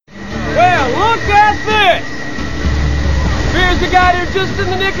got here just in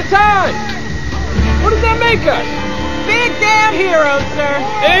the nick of time. What does that make us? Big damn heroes, sir.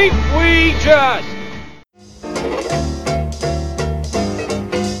 Ain't we just?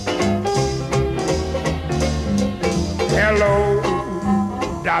 Hello,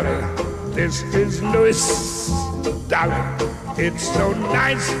 Dolly. This is Louis, Dolly. It's so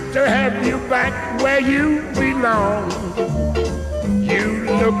nice to have you back where you belong. You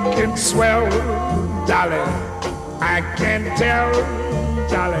lookin' swell, Dolly. I can tell,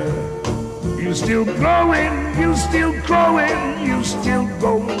 Dolly. You still growing, you still growing, you still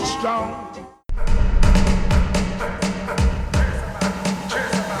going strong.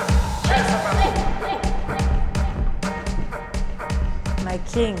 My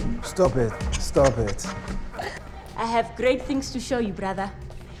king. Stop it. Stop it. I have great things to show you, brother.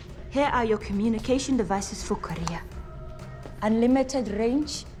 Here are your communication devices for Korea. Unlimited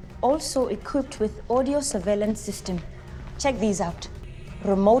range, also equipped with audio surveillance system. Check these out.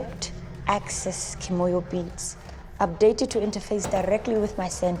 Remote access Kimoyo beads. Updated to interface directly with my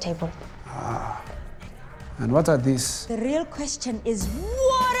send table. And what are these? The real question is,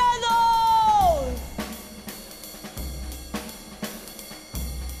 what are those?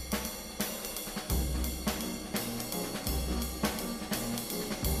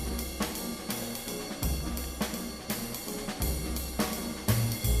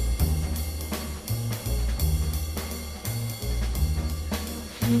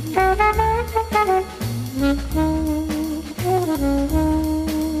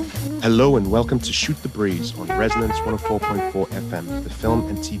 Hello and welcome to Shoot the Breeze on Resonance 104.4 FM, the film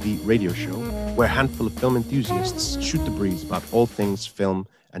and TV radio show where a handful of film enthusiasts shoot the breeze about all things film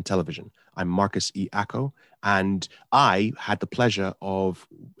and television. I'm Marcus E. Acko, and I had the pleasure of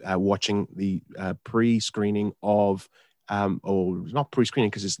watching the pre-screening of, or not pre-screening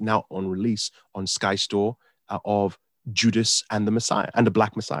because it's now on release on Sky Store, of Judas and the Messiah, and the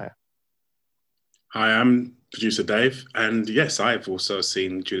Black Messiah. Hi, I'm producer Dave, and yes, I've also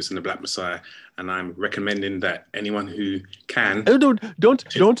seen Judas and the Black Messiah, and I'm recommending that anyone who can. Oh, don't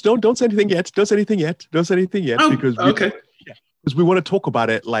say anything yet. Don't say anything yet. Oh, because okay. Because we want to talk about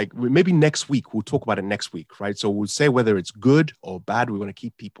it, like maybe next week. We'll talk about it next week, right? So we'll say whether it's good or bad. We want to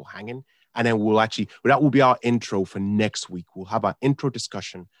keep people hanging, and then that will be our intro for next week. We'll have our intro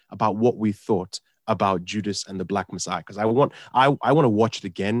discussion about what we thought about Judas and the Black Messiah, because I want to watch it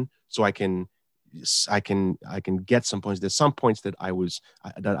again so I can get some points. There's some points that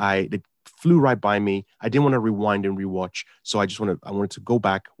that flew right by me. I didn't want to rewind and rewatch, so I wanted to go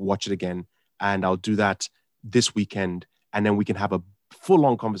back, watch it again, and I'll do that this weekend, and then we can have a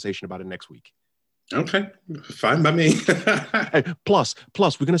full-on conversation about it next week. Okay, fine by me. Plus,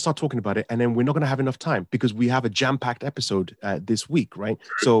 we're going to start talking about it, and then we're not going to have enough time because we have a jam-packed episode this week, right?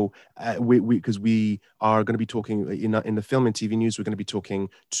 So because we are going to be talking in the film and TV news, we're going to be talking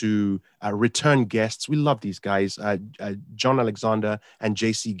to return guests. We love these guys, John Alexander and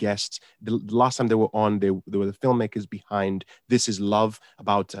JC Guest. The last time they were on, they were the filmmakers behind This Is Love,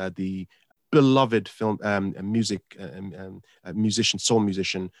 about the beloved film soul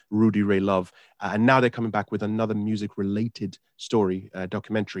musician Rudy Ray Love, and now they're coming back with another music-related story,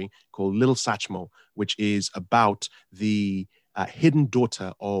 documentary called Little Satchmo, which is about the hidden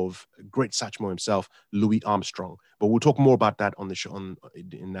daughter of great Satchmo himself, Louis Armstrong. But we'll talk more about that on the show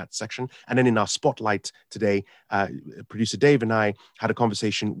in that section. And then in our spotlight today, producer Dave and I had a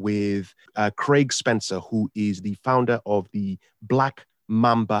conversation with Craig Spencer, who is the founder of the Black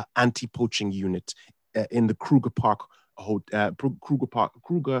Mamba Anti-Poaching unit in the Kruger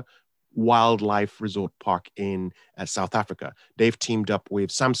Wildlife Resort Park in South Africa. They've teamed up with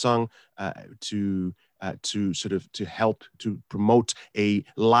Samsung to help to promote a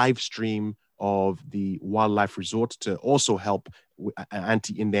live stream of the wildlife resort to also help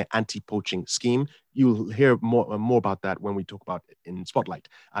in their anti-poaching scheme. You'll hear more about that when we talk about it in Spotlight.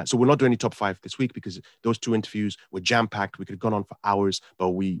 So we're not doing any top 5 this week because those 2 interviews were jam-packed. We could have gone on for hours,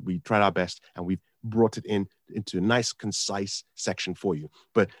 but we tried our best and we've brought it into a nice, concise section for you.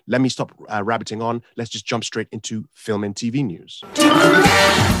 But let me stop rabbiting on. Let's just jump straight into film and TV news.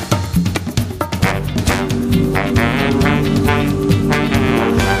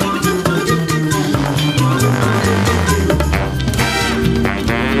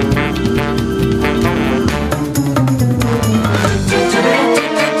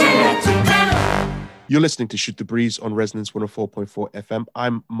 You're listening to Shoot the Breeze on Resonance 104.4 FM.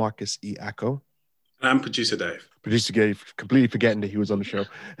 I'm Marcus E. Acko. I'm producer Dave. Producer Dave, completely forgetting that he was on the show,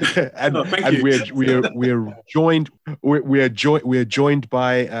 and thank you. we're joined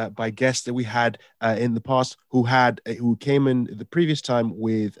by guests that we had in the past who came in the previous time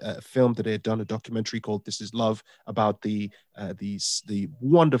with a film that they had done, a documentary called "This Is Love" about the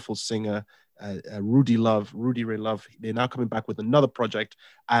wonderful singer Rudy Ray Love. They're now coming back with another project.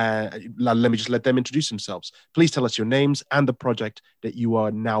 Let me just let them introduce themselves. Please tell us your names and the project that you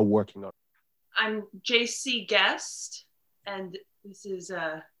are now working on. I'm JC Guest, and this is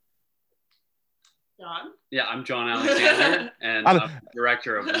John. Yeah, I'm John Alexander, and I'm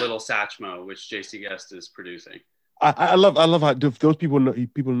director of Little Satchmo, which JC Guest is producing. I love how those people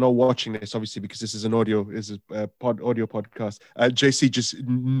know watching this, obviously, because this is an audio podcast. JC just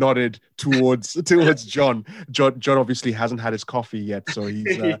nodded towards John. John obviously hasn't had his coffee yet, so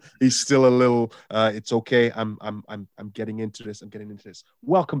he's still a little. It's okay. I'm getting into this.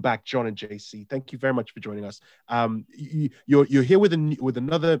 Welcome back, John and JC. Thank you very much for joining us. You're here with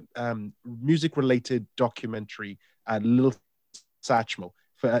another music related documentary, Little Satchmo.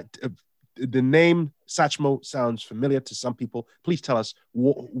 The name Satchmo sounds familiar to some people. Please tell us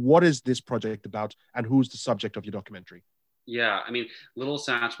what is this project about and who's the subject of your documentary? Yeah, I mean, Little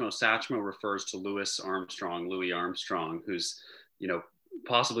Satchmo refers to Louis Armstrong, who's,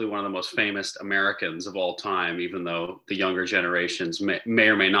 possibly one of the most famous Americans of all time, even though the younger generations may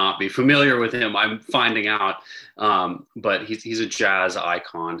or may not be familiar with him. I'm finding out, but he's a jazz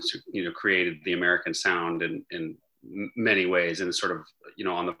icon, created the American sound in many ways, and sort of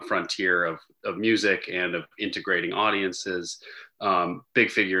on the frontier of music and of integrating audiences.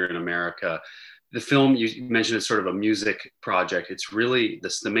 Big figure in America. The film you mentioned is sort of a music project. It's really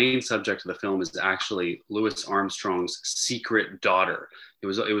the main subject of the film is actually Louis Armstrong's secret daughter. It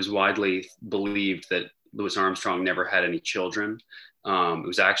was widely believed that Louis Armstrong never had any children. It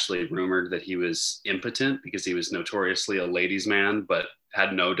was actually rumored that he was impotent because he was notoriously a ladies' man, but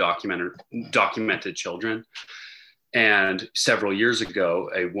had no documented children. And several years ago,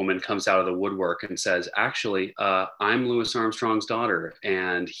 a woman comes out of the woodwork and says, actually, I'm Louis Armstrong's daughter,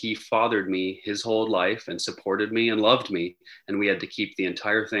 and he fathered me his whole life and supported me and loved me. And we had to keep the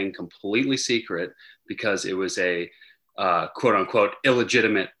entire thing completely secret because it was a quote unquote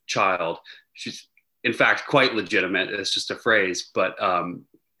illegitimate child. She's in fact quite legitimate. It's just a phrase, but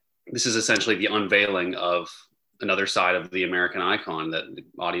this is essentially the unveiling of another side of the American icon that the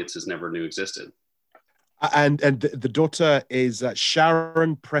audiences never knew existed. And the daughter is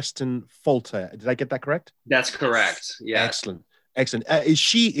Sharon Preston Falter. Did I get that correct? That's correct. Yeah. Excellent. Is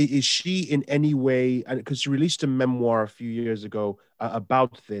she in any way? Because she released a memoir a few years ago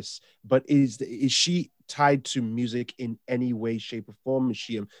about this. But is she tied to music in any way, shape, or form? Is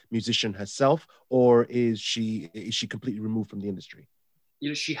she a musician herself, or is she completely removed from the industry?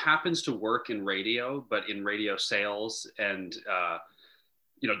 She happens to work in radio, but in radio sales and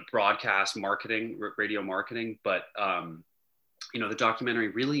broadcast marketing, radio marketing. But, the documentary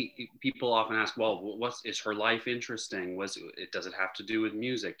really, people often ask, well, is her life interesting? Does it have to do with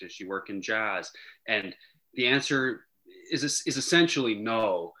music? Does she work in jazz? And the answer is essentially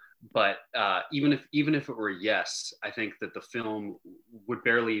no. But even if it were yes, I think that the film would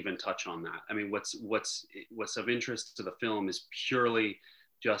barely even touch on that. I mean, what's of interest to the film is purely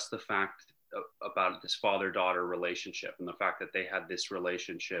just the fact about this father-daughter relationship and the fact that they had this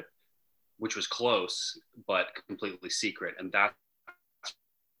relationship, which was close, but completely secret. And that's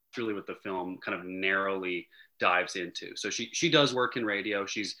really what the film kind of narrowly dives into. So she does work in radio.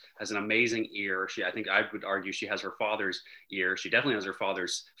 Has an amazing ear. I think I would argue she has her father's ear. She definitely has her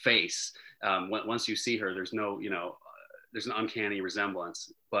father's face. Once you see her, there's no, there's an uncanny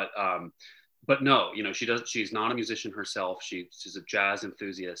resemblance, but no, she's not a musician herself. She's a jazz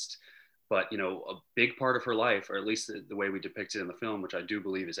enthusiast. But, a big part of her life, or at least the way we depict it in the film, which I do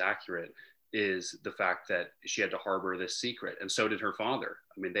believe is accurate, is the fact that she had to harbor this secret. And so did her father.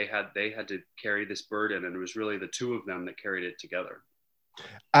 I mean, they had to carry this burden, and it was really the two of them that carried it together.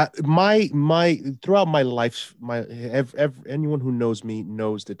 Throughout my life, anyone who knows me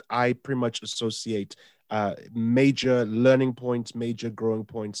knows that I pretty much associate major learning points, major growing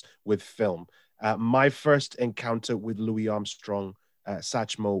points with film. My first encounter with Louis Armstrong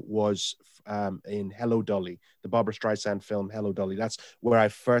Satchmo was in Hello Dolly, the Barbra Streisand film Hello Dolly. That's where I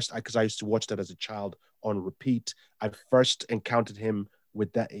used to watch that as a child on repeat. I first encountered him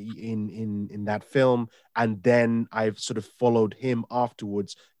with that in that film, and then I've sort of followed him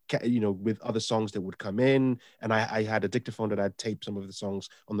afterwards, with other songs that would come in, and I had a dictaphone that I'd tape some of the songs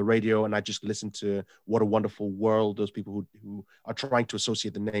on the radio, and I just listened to What a Wonderful World. Those people who are trying to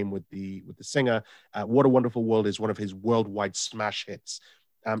associate the name with the singer, What a Wonderful World is one of his worldwide smash hits.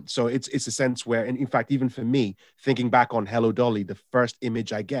 So it's a sense where, and in fact, even for me, thinking back on Hello Dolly, the first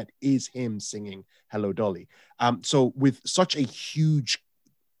image I get is him singing Hello Dolly. So with such a huge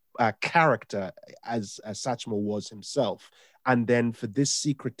character as Satchmo was himself, and then for this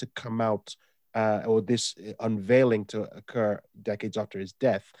secret to come out, or this unveiling to occur decades after his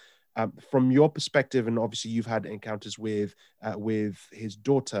death, from your perspective, and obviously you've had encounters with his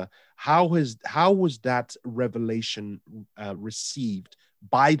daughter, how was that revelation received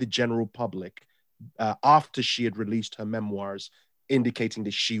by the general public after she had released her memoirs, indicating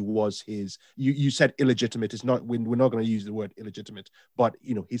that she was his, you said illegitimate, it's not, we're not going to use the word illegitimate, but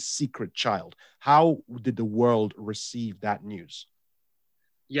his secret child. How did the world receive that news?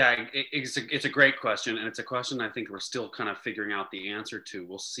 Yeah, it's a great question, and it's a question I think we're still kind of figuring out the answer to.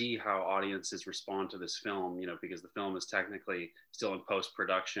 We'll see how audiences respond to this film, because the film is technically still in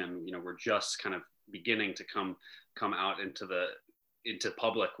post-production. We're just kind of beginning to come out into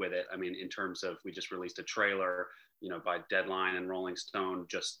public with it. I mean, in terms of, we just released a trailer, by Deadline and Rolling Stone,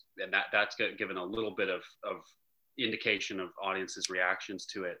 and that's given a little bit of indication of audiences' reactions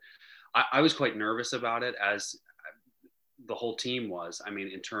to it. I was quite nervous about it, as the whole team was. I mean,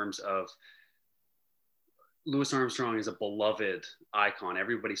 in terms of, Louis Armstrong is a beloved icon.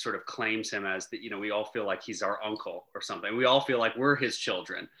 Everybody sort of claims him as we all feel like he's our uncle or something. We all feel like we're his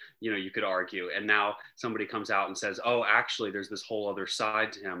children, you could argue. And now somebody comes out and says, oh, actually, there's this whole other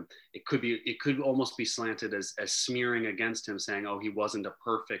side to him. It could almost be slanted as smearing against him, saying, oh, he wasn't a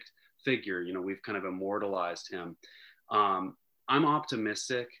perfect figure. We've kind of immortalized him. I'm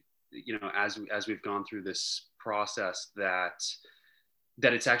optimistic, as we've gone through this process, that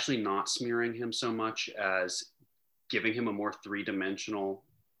it's actually not smearing him so much as giving him a more three-dimensional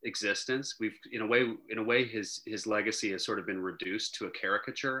existence. We've, in a way, his legacy has sort of been reduced to a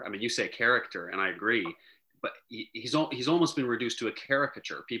caricature. I mean, you say character, and I agree, but he's almost been reduced to a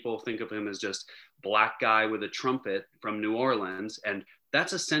caricature. People think of him as just black guy with a trumpet from New Orleans, and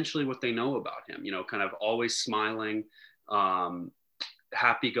that's essentially what they know about him. Kind of always smiling,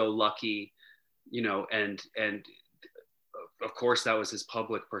 happy-go-lucky, and of course that was his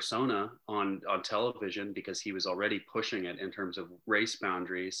public persona on television, because he was already pushing it in terms of race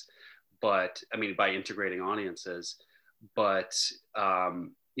boundaries, but I mean, by integrating audiences. But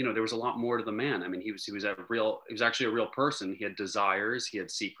there was a lot more to the man. I mean, he was actually a real person. He had desires, he had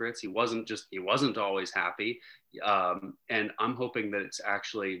secrets. He wasn't always happy. And I'm hoping that it's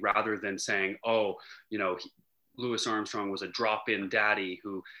actually, rather than saying, oh, Louis Armstrong was a drop-in daddy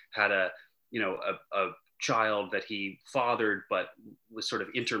who had a child that he fathered but was sort of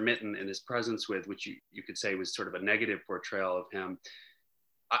intermittent in his presence with, which you could say was sort of a negative portrayal of him.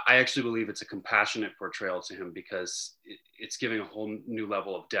 I actually believe it's a compassionate portrayal to him, because it's giving a whole new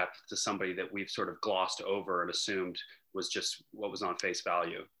level of depth to somebody that we've sort of glossed over and assumed was just what was on face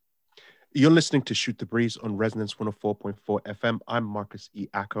value. You're listening to Shoot the Breeze on Resonance 104.4 FM. I'm Marcus E.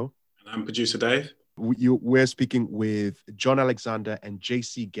 Acko. And I'm producer Dave. We're speaking with John Alexander and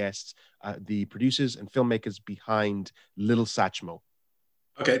JC Guests, the producers and filmmakers behind Little Satchmo.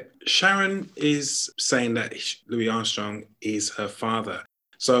 Okay, Sharon is saying that Louis Armstrong is her father.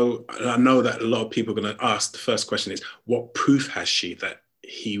 So I know that a lot of people are going to ask, the first question is, what proof has she that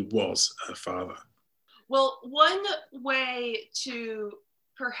he was her father? Well, one way to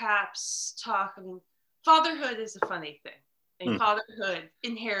perhaps talk, I mean, fatherhood is a funny thing. And fatherhood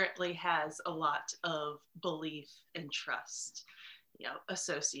inherently has a lot of belief and trust,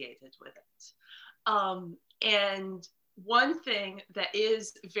 associated with it. And one thing that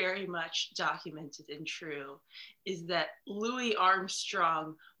is very much documented and true is that Louis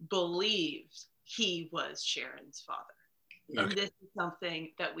Armstrong believed he was Sharon's father. Okay. And this is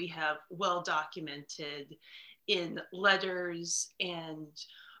something that we have well documented in letters and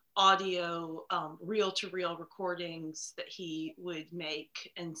audio, reel-to-reel recordings that he would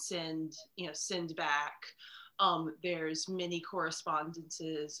make and send back. There's many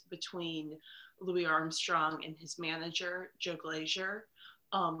correspondences between Louis Armstrong and his manager, Joe Glazier,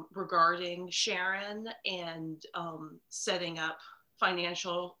 regarding Sharon and setting up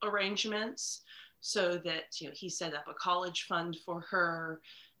financial arrangements so that he set up a college fund for her.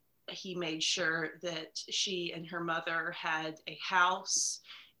 He made sure that she and her mother had a house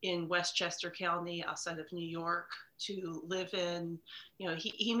in Westchester County outside of New York to live in.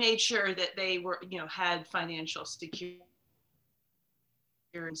 He made sure that they were, had financial security.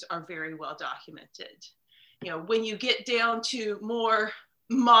 Are very well documented. When you get down to more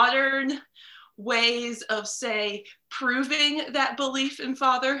modern ways of, say, proving that belief in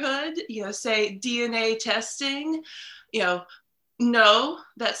fatherhood, say DNA testing, no,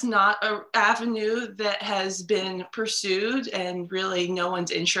 that's not an avenue that has been pursued, and really no one's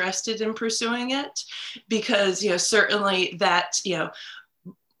interested in pursuing it, because certainly that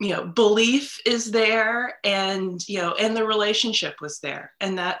belief is there, and and the relationship was there,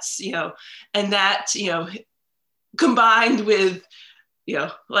 and that's and that combined with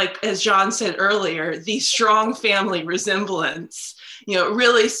like as John said earlier, the strong family resemblance,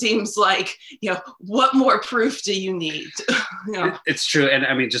 really seems like, what more proof do you need? It's true. And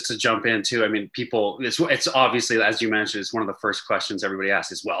I mean, just to jump in too, I mean, people, it's obviously, as you mentioned, it's one of the first questions everybody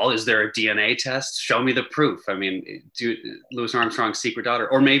asks is, well, is there a DNA test? Show me the proof. I mean, Louis Armstrong's secret daughter,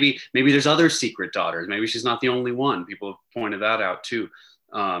 or maybe there's other secret daughters. Maybe she's not the only one. People have pointed that out too.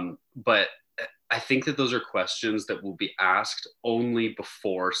 But I think that those are questions that will be asked only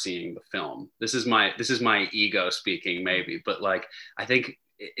before seeing the film. This is my ego speaking, maybe, but like, I think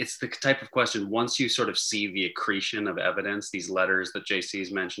it's the type of question, once you sort of see the accretion of evidence, these letters that JC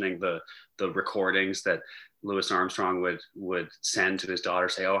is mentioning, the recordings that Louis Armstrong would send to his daughter,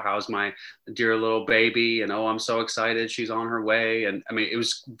 say, oh, how's my dear little baby? And, oh, I'm so excited, she's on her way. And I mean, it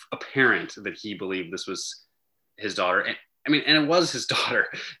was apparent that he believed this was his daughter. And it was his daughter,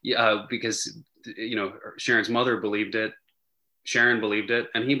 because Sharon's mother believed it, Sharon believed it,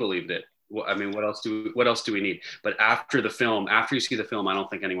 and he believed it. I mean, what else do we need? But after you see the film, I don't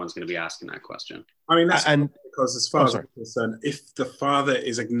think anyone's going to be asking that question. I mean, that's because as far as I'm concerned, if the father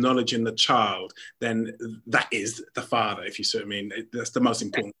is acknowledging the child, then that is the father, if you see what I mean. That's the most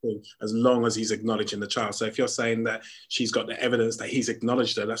important thing, as long as he's acknowledging the child. So if you're saying that she's got the evidence that he's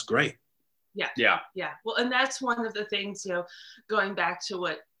acknowledged her, that's great. Yeah. Well, and that's one of the things, going back to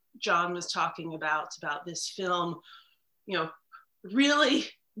what John was talking about this film, really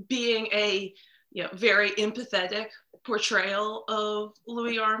being a very empathetic portrayal of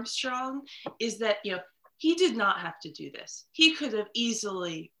Louis Armstrong, is that he did not have to do this. He could have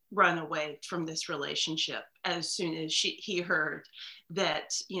easily run away from this relationship as soon as he heard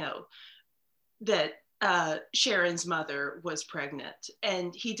that Sharon's mother was pregnant,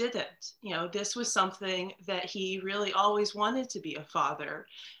 and he didn't. This was something that he really always wanted to be a father,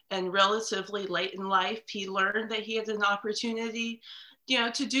 and relatively late in life, he learned that he had an opportunity,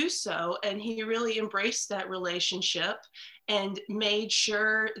 to do so, and he really embraced that relationship and made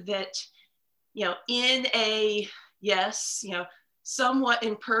sure that, in a, yes, somewhat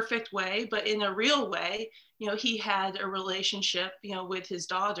imperfect way, but in a real way, he had a relationship, with his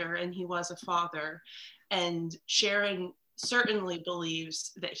daughter, and he was a father. And Sharon certainly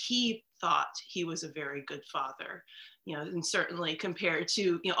believes that he thought he was a very good father, and certainly compared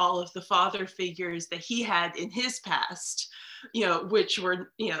to, all of the father figures that he had in his past, which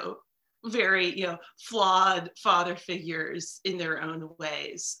were, very, flawed father figures in their own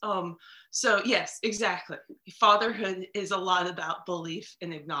ways. So yes, exactly. Fatherhood is a lot about belief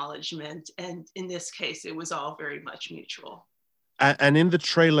and acknowledgement. And in this case, it was all very much mutual. And in the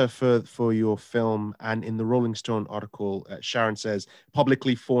trailer for your film, and in the Rolling Stone article, Sharon says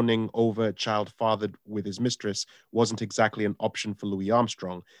publicly fawning over a child fathered with his mistress wasn't exactly an option for Louis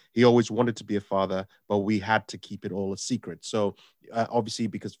Armstrong. He always wanted to be a father, but we had to keep it all a secret. So obviously,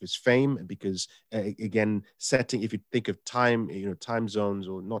 because of his fame, and because again, setting, if you think of time, time zones,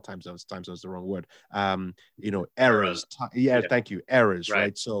 or not time zones is the wrong word. Errors. Thank you. Errors,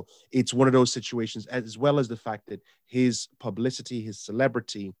 right? So it's one of those situations, as well as the fact that his publicity, his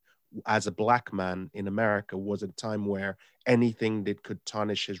celebrity as a black man in America was a time where anything that could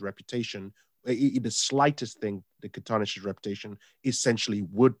tarnish his reputation, the slightest thing that could tarnish his reputation, essentially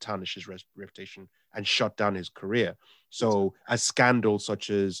would tarnish his reputation and shut down his career. So a scandal such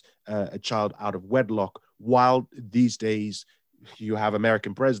as a child out of wedlock, while these days you have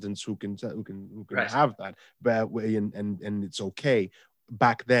American presidents who can have that, but and it's okay.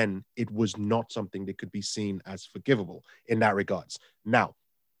 Back then, it was not something that could be seen as forgivable in that regards. Now,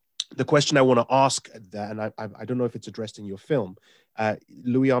 the question I want to ask, and I don't know if it's addressed in your film,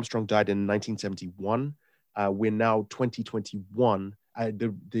 Louis Armstrong died in 1971. We're now 2021.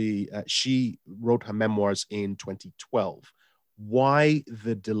 She wrote her memoirs in 2012. Why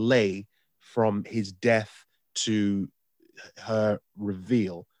the delay from his death to her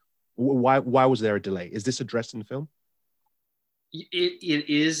reveal? Why was there a delay? Is this addressed in the film? It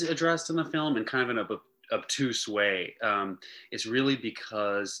is addressed in the film in kind of an obtuse way. It's really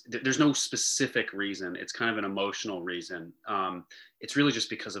because there's no specific reason. It's kind of an emotional reason. It's really just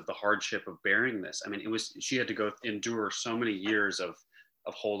because of the hardship of bearing this. I mean, she had to endure so many years of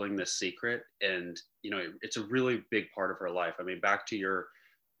holding this secret, and it's a really big part of her life. I mean, back to your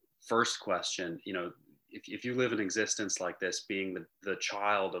first question, if you live an existence like this, being the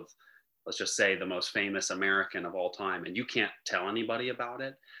child of let's just say the most famous American of all time, and you can't tell anybody about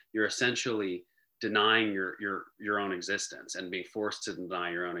it, you're essentially denying your own existence and being forced to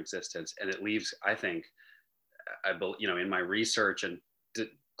deny your own existence. And it leaves, I think, in my research and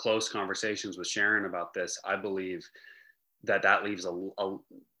close conversations with Sharon about this, I believe that leaves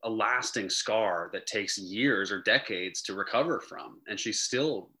a lasting scar that takes years or decades to recover from. And she's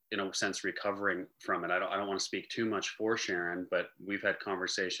still, in a sense, recovering from it. I don't want to speak too much for Sharon, but we've had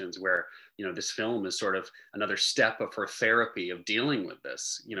conversations where, this film is sort of another step of her therapy of dealing with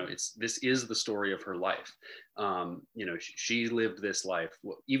this. This is the story of her life. She lived this life.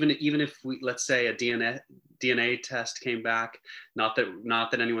 Even if we, let's say a DNA test came back, not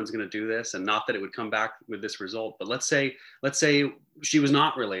that anyone's going to do this, and not that it would come back with this result, but let's say she was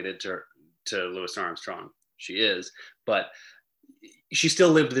not related to Louis Armstrong. She is, but she still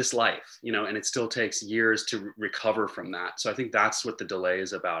lived this life, and it still takes years to recover from that. So I think that's what the delay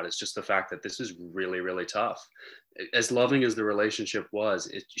is about. It's just the fact that this is really, really tough. As loving as the relationship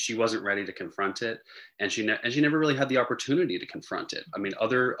was, she wasn't ready to confront it, and she never really had the opportunity to confront it. I mean,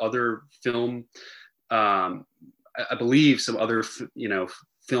 other film, I believe some other,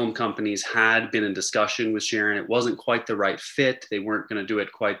 film companies had been in discussion with Sharon. It wasn't quite the right fit. They weren't going to do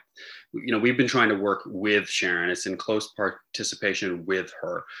it quite, we've been trying to work with Sharon. It's in close participation with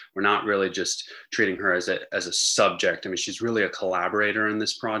her. We're not really just treating her as a subject. I mean, she's really a collaborator in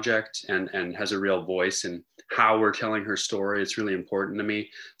this project and has a real voice in how we're telling her story. It's really important to me,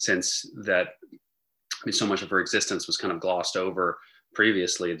 since so much of her existence was kind of glossed over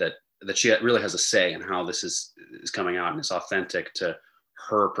previously, that she really has a say in how this is coming out, and it's authentic to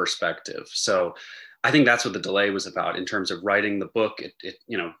her perspective. So I think that's what the delay was about in terms of writing the book. It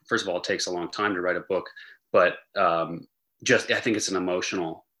first of all, it takes a long time to write a book, but I think it's an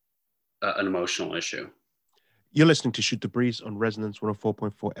emotional issue. You're listening to Shoot the Breeze on Resonance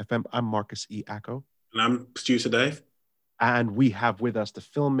 104.4 FM. I'm Marcus E. Acko. And I'm producer Dave. And we have with us the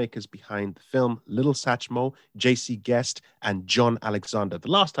filmmakers behind the film, Little Satchmo, JC Guest, and John Alexander.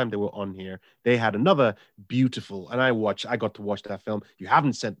 The last time they were on here, they had another beautiful, and I got to watch that film. You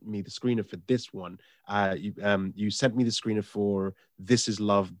haven't sent me the screener for this one. You sent me the screener for This Is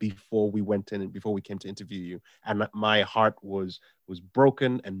Love before we went in and before we came to interview you. And my heart was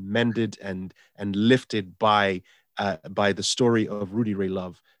broken and mended and lifted by the story of Rudy Ray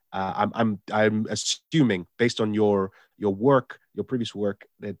Love. I'm assuming, based on your work, your previous work,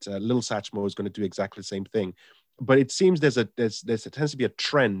 that Little Satchmo is going to do exactly the same thing. But it seems there tends to be a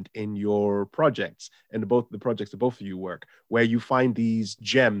trend in your projects, and the projects that both of you work, where you find these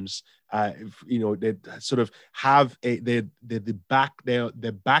gems, that sort of have the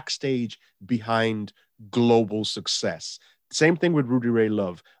backstage behind global success. Same thing with Rudy Ray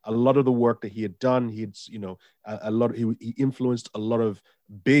Love. A lot of the work that he had done, he influenced a lot of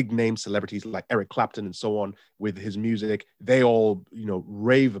big name celebrities like Eric Clapton and so on with his music. They all,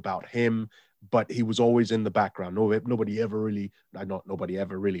 rave about him, but he was always in the background. Nobody ever really, not nobody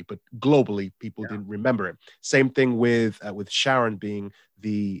ever really, but globally people didn't remember him. Same thing with Sharon being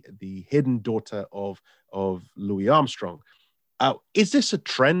the hidden daughter of Louis Armstrong. Is this a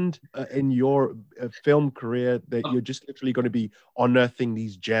trend in your film career that you're just literally going to be unearthing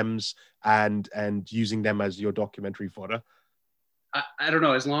these gems and using them as your documentary fodder? I don't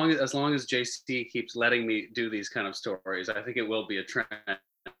know. As long as JC keeps letting me do these kind of stories, I think it will be a trend.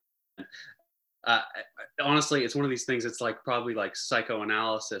 Honestly, it's one of these things. It's probably like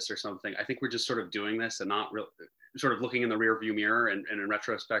psychoanalysis or something. I think we're just sort of doing this and not sort of looking in the rearview mirror and in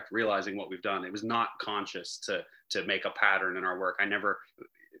retrospect realizing what we've done. It was not conscious to make a pattern in our work.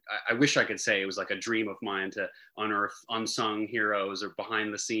 I wish I could say it was like a dream of mine to unearth unsung heroes or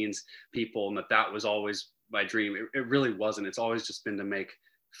behind the scenes people, and that was always my dream. It really wasn't. It's always just been to make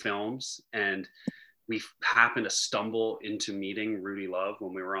films, and we happened to stumble into meeting Rudy Love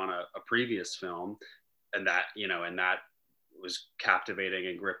when we were on a previous film, and that was captivating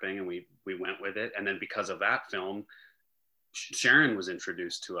and gripping, and we went with it. And then because of that film, Sharon was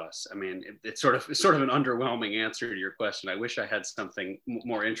introduced to us. I mean, it's sort of an underwhelming answer to your question. I wish I had something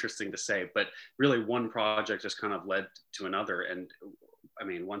more interesting to say, but really one project just kind of led to another. And I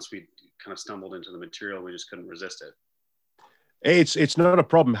mean, once we kind of stumbled into the material, we just couldn't resist it. It's not a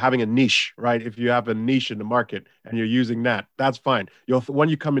problem having a niche, right? If you have a niche in the market and you're using that, that's fine. When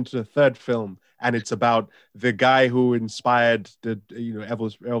you come into the third film and it's about the guy who inspired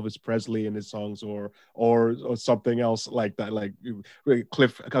Elvis Presley and his songs, or something else like that, like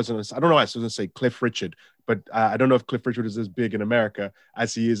Cliff. I don't know. I was going to say Cliff Richard, but I don't know if Cliff Richard is as big in America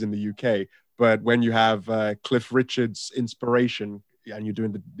as he is in the UK. But when you have Cliff Richard's inspiration and you're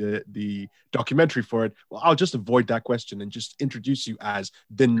doing the documentary for it, well, I'll just avoid that question and just introduce you as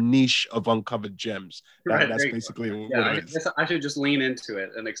the niche of uncovered gems. That's basically what it is. I should just lean into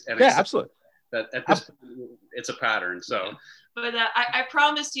it and yeah, absolutely. That at this point, it's a pattern. So, but I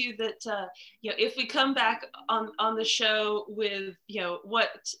promise you that if we come back on the show with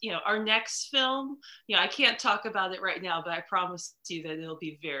our next film, I can't talk about it right now, but I promise you that it'll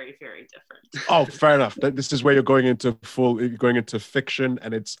be very, very different. Oh, fair enough. This is where you're going into fiction,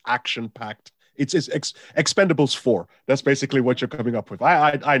 and it's action packed. It's Expendables 4. That's basically what you're coming up with.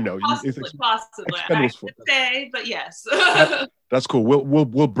 I know. Possibly. Expendables 4. Say, but yes. That's cool.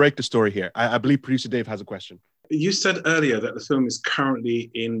 We'll break the story here. I believe producer Dave has a question. You said earlier that the film is currently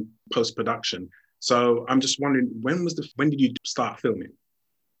in post-production. So I'm just wondering, when did you start filming?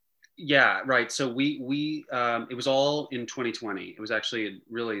 Yeah, right. So we it was all in 2020. It was actually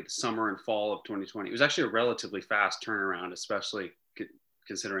really the summer and fall of 2020. It was actually a relatively fast turnaround, especially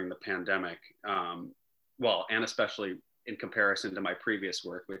considering the pandemic. And especially in comparison to my previous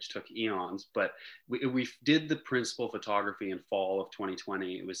work, which took eons. But we did the principal photography in fall of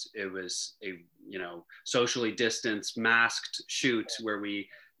 2020. It was a socially distanced, masked shoot where we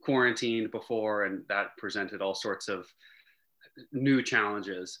quarantined before, and that presented all sorts of new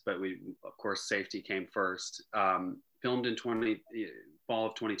challenges. But of course, safety came first. Filmed in fall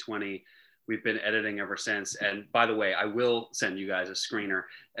of 2020. We've been editing ever since. And by the way, I will send you guys a screener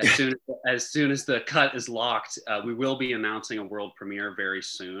as soon as the cut is locked. We will be announcing a world premiere very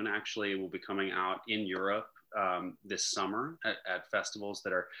soon. Actually, it will be coming out in Europe this summer at festivals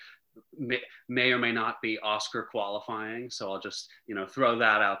that may or may not be Oscar qualifying. So I'll just throw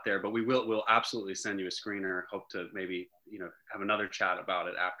that out there. But we'll absolutely send you a screener. Hope to maybe have another chat about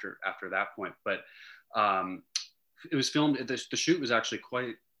it after that point. But it was filmed. The shoot was actually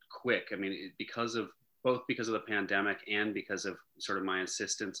quite quick. I mean, because of the pandemic and because of sort of my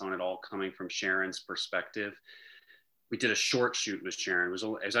insistence on it all coming from Sharon's perspective, we did a short shoot with Sharon.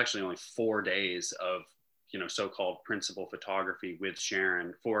 It was actually only 4 days of so-called principal photography with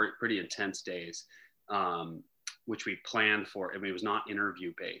Sharon, 4 pretty intense days, which we planned for. I mean, it was not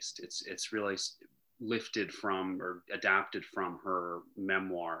interview based. It's really lifted from or adapted from her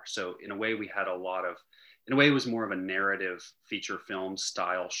memoir. So in a way, it was more of a narrative feature film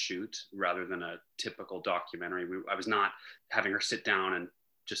style shoot rather than a typical documentary. I was not having her sit down and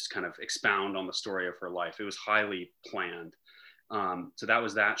just kind of expound on the story of her life. It was highly planned. So that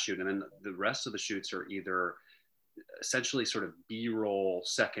was that shoot. And then the rest of the shoots are either essentially sort of B-roll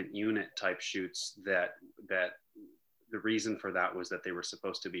second unit type shoots that the reason for that was that they were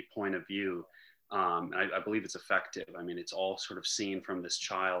supposed to be point of view. And I believe it's effective. I mean, it's all sort of seen from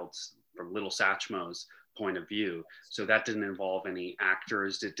from little Satchmo's point of view. So that didn't involve any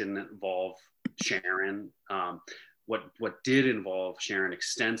actors. It didn't involve Sharon. What did involve Sharon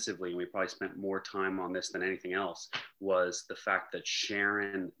extensively, and we probably spent more time on this than anything else, was the fact that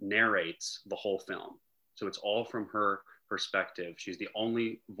Sharon narrates the whole film. So it's all from her perspective. She's the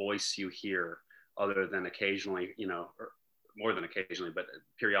only voice you hear, other than occasionally, or more than occasionally, but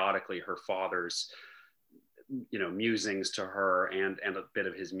periodically her father's, musings to her and a bit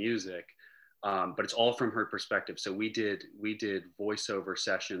of his music. But it's all from her perspective. So we did voiceover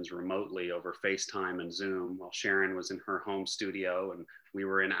sessions remotely over FaceTime and Zoom while Sharon was in her home studio and we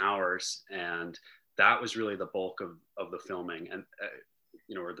were in ours. And that was really the bulk of the filming and,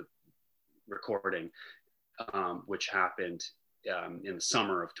 or the recording, which happened in the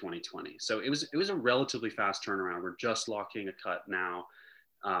summer of 2020. So it was a relatively fast turnaround. We're just locking a cut now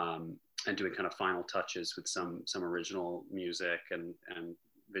and doing kind of final touches with some original music and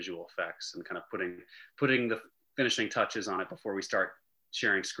visual effects and kind of putting the finishing touches on it before we start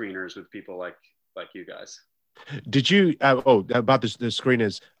sharing screeners with people like you guys. Did you about the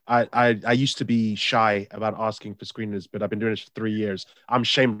screeners? I used to be shy about asking for screeners, but I've been doing this for 3 years. I'm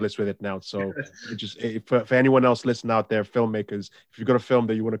shameless with it now. So for anyone else listening out there, filmmakers, if you've got a film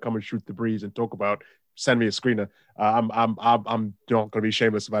that you want to come and shoot the breeze and talk about, send me a screener. I'm not going to be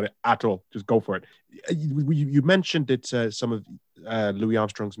shameless about it at all. Just go for it. You mentioned that some of Louis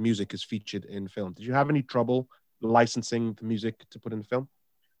Armstrong's music is featured in film. Did you have any trouble licensing the music to put in the film?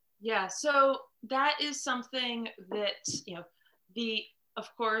 Yeah, so that is something that,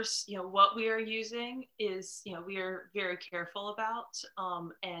 of course, what we are using is, we are very careful about.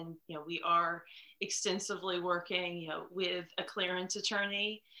 And, we are extensively working, with a clearance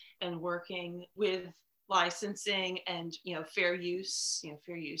attorney and working with licensing and, fair use.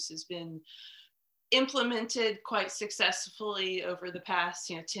 Fair use has been implemented quite successfully over the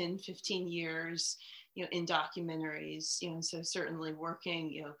past, 10, 15 years, in documentaries, so certainly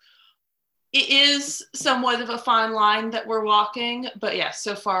working, it is somewhat of a fine line that we're walking, but yeah,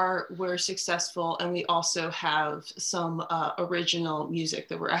 so far we're successful, and we also have some original music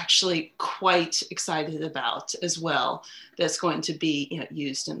that we're actually quite excited about as well. That's going to be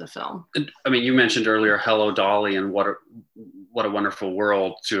used in the film. I mean, you mentioned earlier "Hello Dolly" and what a wonderful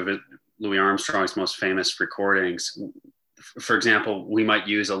world. Two of Louis Armstrong's most famous recordings. For example, we might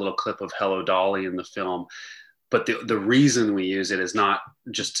use a little clip of "Hello Dolly" in the film. But the reason we use it is not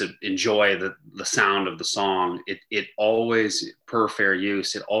just to enjoy the sound of the song. It always, per fair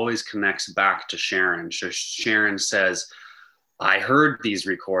use, it always connects back to Sharon. So Sharon says, I heard these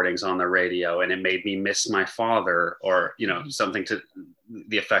recordings on the radio and it made me miss my father, or, something to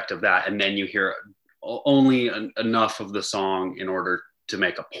the effect of that. And then you hear only enough of the song in order to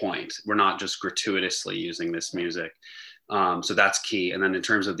make a point. We're not just gratuitously using this music. So that's key. And then in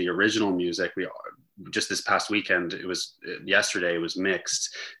terms of the original music, just this past weekend, yesterday, it was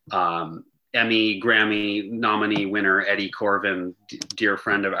mixed. Emmy, Grammy nominee winner Eddie Corvin, dear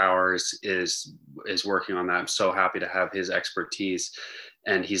friend of ours, is working on that. I'm so happy to have his expertise.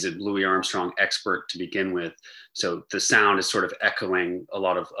 And he's a Louis Armstrong expert to begin with. So the sound is sort of echoing a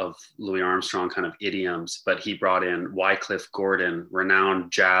lot of Louis Armstrong kind of idioms, but he brought in Wycliffe Gordon,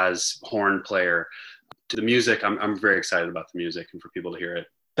 renowned jazz horn player. To the music, I'm very excited about the music and for people to hear it.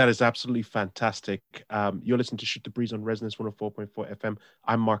 That is absolutely fantastic. You're listening to Shoot the Breeze on Resonance 104.4 FM.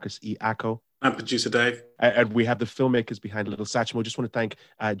 I'm Marcus E. Acko. I'm producer Dave. And we have the filmmakers behind Little Satchmo. Just want to thank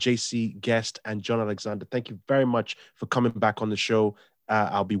JC Guest and John Alexander. Thank you very much for coming back on the show.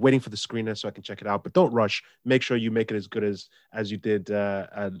 I'll be waiting for the screener so I can check it out, but don't rush. Make sure you make it as good as you did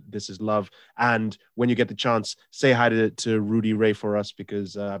This Is Love. And when you get the chance, say hi to Rudy Ray for us,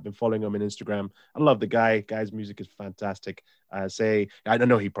 because I've been following him on Instagram. I love the guy. Guy's music is fantastic. I don't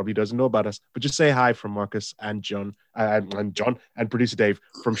know, he probably doesn't know about us, but just say hi from Marcus and John and producer Dave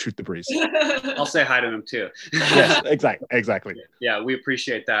from Shoot the Breeze. I'll say hi to him too. Yes, exactly. Yeah, we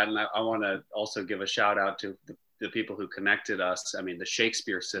appreciate that. And I want to also give a shout out to the people who connected us. I mean, the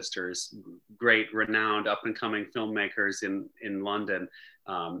Shakespeare sisters, great, renowned, up and coming filmmakers in London.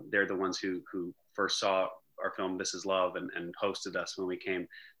 They're the ones who first saw our film This Is Love and hosted us when we came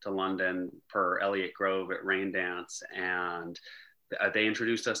to London per Elliott Grove at Rain Dance, and they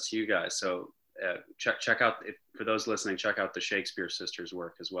introduced us to you guys. So check out, for those listening, check out the Shakespeare sisters'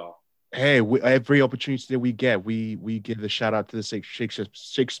 work as well. Hey, every opportunity that we get, we give the shout out to the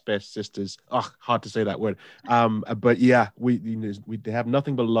Shakespeare sisters. Oh, hard to say that word. But yeah, we have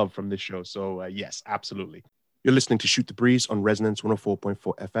nothing but love from this show. So yes, absolutely. You're listening to Shoot the Breeze on Resonance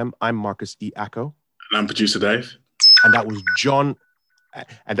 104.4 FM. I'm Marcus E. Acko. And I'm producer Dave. And that was John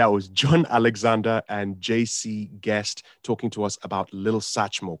Alexander and JC Guest talking to us about Little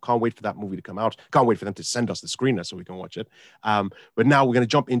Satchmo. Can't wait for that movie to come out. Can't wait for them to send us the screener so we can watch it. But now we're going to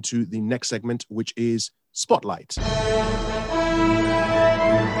jump into the next segment, which is Spotlight.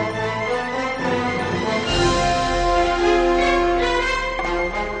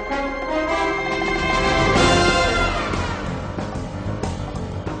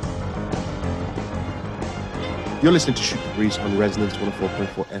 You're listening to Shoot the Breeze on Resonance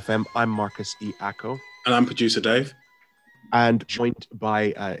 104.4 FM. I'm Marcus E. Acko. And I'm producer Dave. And joined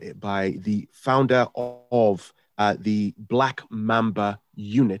by the founder of the Black Mamba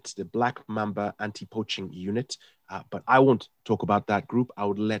unit, the Black Mamba Anti-Poaching unit. But I won't talk about that group. I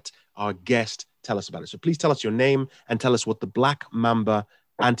would let our guest tell us about it. So please tell us your name and tell us what the Black Mamba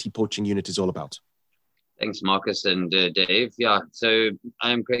Anti-Poaching unit is all about. Thanks, Marcus and Dave. Yeah, so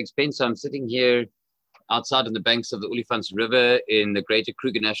I'm Craig Spence. I'm sitting here outside on the banks of the Olifants River in the Greater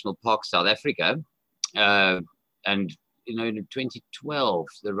Kruger National Park, South Africa. And, in 2012,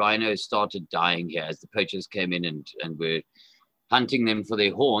 the rhinos started dying here as the poachers came in and were hunting them for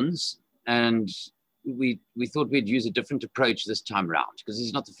their horns. And we thought we'd use a different approach this time around, because this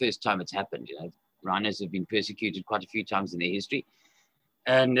is not the first time it's happened. Rhinos have been persecuted quite a few times in their history.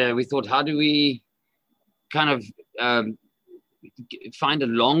 And we thought, how do we kind of find a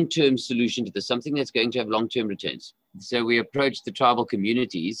long-term solution to this, something that's going to have long-term returns? So we approached the tribal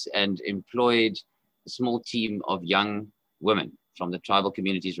communities and employed a small team of young women from the tribal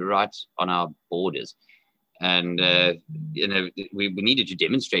communities right on our borders. And, we needed to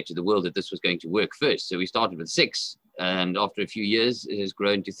demonstrate to the world that this was going to work first. So we started with 6, and after a few years, it has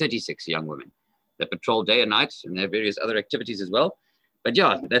grown to 36 young women that patrol day and night, and there are various other activities as well. But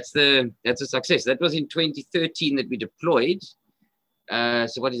yeah, that's a success. That was in 2013 that we deployed.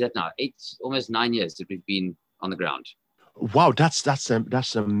 So what is that now? Almost 9 years that we've been on the ground. Wow, that's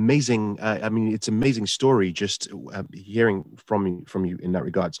amazing. I mean, it's an amazing story. Just hearing from you in that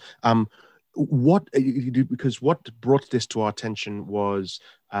regards. What brought this to our attention was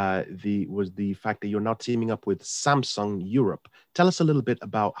the fact that you're now teaming up with Samsung Europe. Tell us a little bit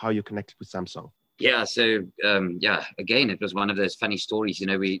about how you're connected with Samsung. Yeah, so again, it was one of those funny stories. You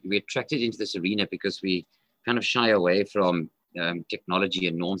know, we attracted into this arena because we kind of shy away from technology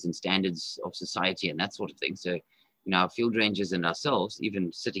and norms and standards of society and that sort of thing. So, you know, our field rangers and ourselves,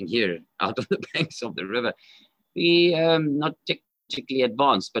 even sitting here out on the banks of the river, we not technically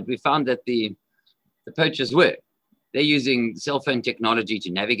advanced, but we found that the poachers were. They're using cell phone technology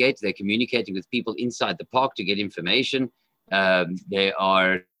to navigate. They're communicating with people inside the park to get information. They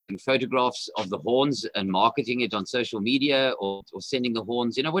are taking photographs of the horns and marketing it on social media or sending the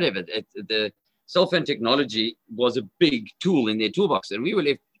horns, you know, whatever. The cell phone technology was a big tool in their toolbox, and we were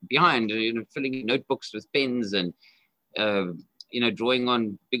left behind, you know, filling notebooks with pens and, you know, drawing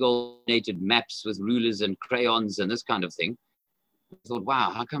on big old native maps with rulers and crayons and this kind of thing. I thought,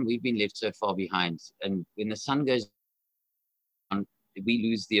 wow, how come we've been left so far behind? And when the sun goes down, we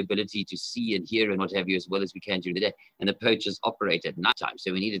lose the ability to see and hear and what have you as well as we can during the day. And the poachers operate at nighttime.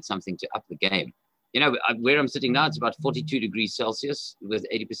 So we needed something to up the game. You know, where I'm sitting now, it's about 42 degrees Celsius with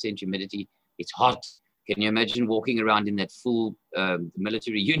 80% humidity. It's hot. Can you imagine walking around in that full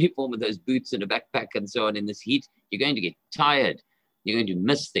military uniform with those boots and a backpack and so on in this heat? You're going to get tired. You're going to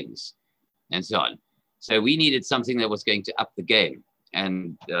miss things and so on. So we needed something that was going to up the game.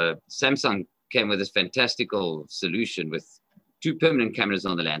 And Samsung came with this fantastical solution with 2 permanent cameras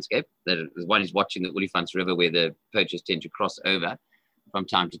on the landscape. One is watching the Olifants River where the poachers tend to cross over from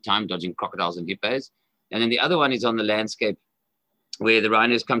time to time, dodging crocodiles and hippos. And then the other one is on the landscape where the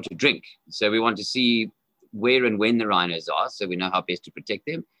rhinos come to drink. So we want to see where and when the rhinos are so we know how best to protect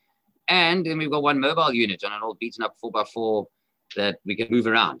them. And then we've got one mobile unit on an old beaten up 4x4 that we can move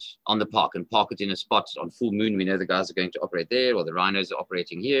around on the park and park it in a spot on full moon. We know the guys are going to operate there or the rhinos are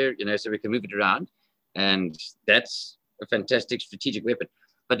operating here, you know, so we can move it around. And that's a fantastic strategic weapon.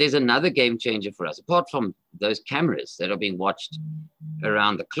 But there's another game changer for us. Apart from those cameras that are being watched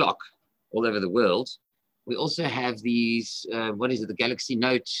around the clock all over the world, we also have these, the Galaxy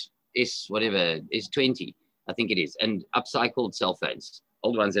Note S20, I think it is, and upcycled cell phones,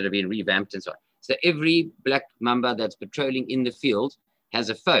 old ones that have been revamped and so on. So every black mamba that's patrolling in the field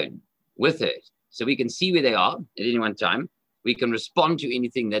has a phone with it. So we can see where they are at any one time. We can respond to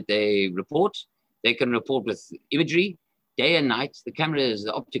anything that they report. They can report with imagery, day and night. The cameras,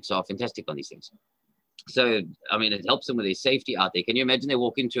 the optics are fantastic on these things. So, I mean, it helps them with their safety out there. Can you imagine they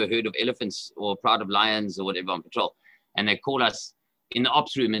walk into a herd of elephants or a pride of lions or whatever on patrol, and they call us in the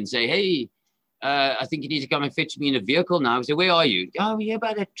ops room and say, hey, I think you need to come and fetch me in a vehicle now. We say, where are you? Oh, we're here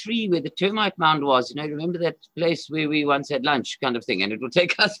by that tree where the termite mound was. You know, remember that place where we once had lunch kind of thing? And it will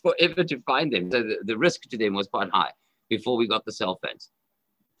take us forever to find them. So the risk to them was quite high before we got the cell phones.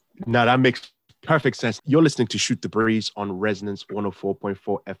 Now, that makes perfect sense. You're listening to Shoot the Breeze on Resonance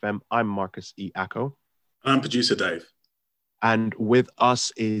 104.4 FM. I'm Marcus E. Acko. I'm producer Dave. And with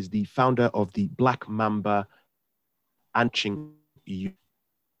us is the founder of the Black Mamba Anti-Poaching,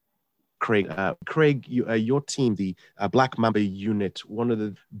 Craig. Craig, your team, the Black Mamba unit, one of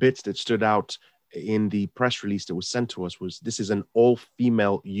the bits that stood out in the press release that was sent to us was this is an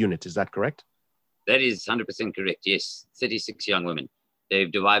all-female unit. Is that correct? That is 100% correct, yes. 36 young women.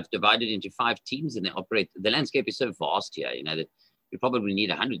 They've divided into 5 teams and they operate. The landscape is so vast here, you know, that we probably need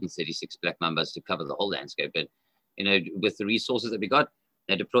 136 black mambas to cover the whole landscape. But, you know, with the resources that we got,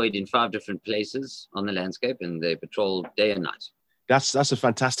 they're deployed in 5 different places on the landscape and they patrol day and night. That's a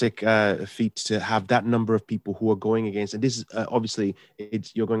fantastic feat to have that number of people who are going against. And this is obviously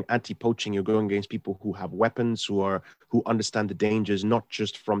you're going anti-poaching. You're going against people who have weapons, who understand the dangers, not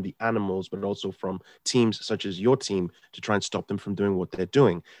just from the animals, but also from teams such as your team to try and stop them from doing what they're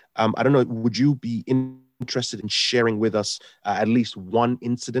doing. I don't know. Would you be interested in sharing with us at least one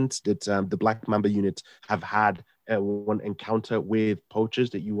incident that the Black Mamba unit have had, one encounter with poachers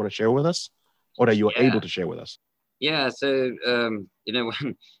that you want to share with us, or that you're able to share with us? Yeah, so, you know,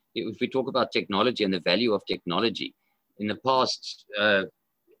 if we talk about technology and the value of technology, in the past,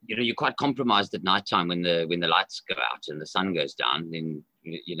 you know, you're quite compromised at nighttime when the lights go out and the sun goes down. Then,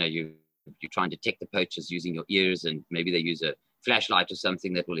 you know, you try and detect the poachers using your ears, and maybe they use a flashlight or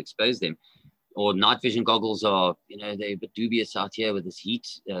something that will expose them. Or night vision goggles are, you know, they're a bit dubious out here with this heat,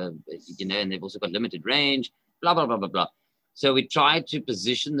 you know, and they've also got limited range, blah, blah, blah, blah, blah. So we try to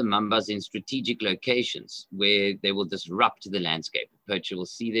position the mambas in strategic locations where they will disrupt the landscape. The poacher will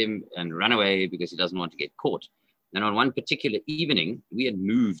see them and run away because he doesn't want to get caught. And on one particular evening, we had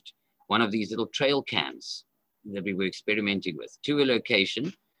moved one of these little trail cams that we were experimenting with to a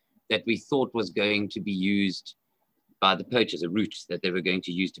location that we thought was going to be used by the poachers, a route that they were going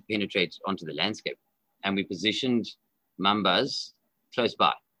to use to penetrate onto the landscape. And we positioned mambas close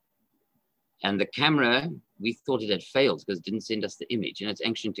by. And the camera, we thought it had failed because it didn't send us the image. And it's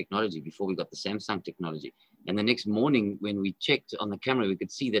ancient technology before we got the Samsung technology. And the next morning when we checked on the camera, we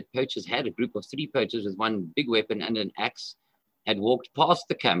could see that poachers had a group of 3 poachers with one big weapon and an axe had walked past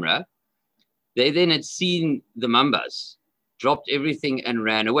the camera. They then had seen the Mambas, dropped everything and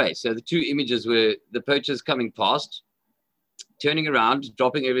ran away. So the 2 images were the poachers coming past, turning around,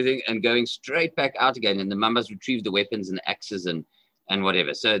 dropping everything and going straight back out again. And the Mambas retrieved the weapons and the axes and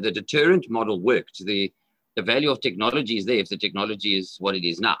whatever. So the deterrent model worked. The value of technology is there if the technology is what it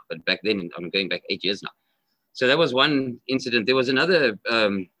is now. But back then, I'm going back 8 years now. So that was one incident. There was another,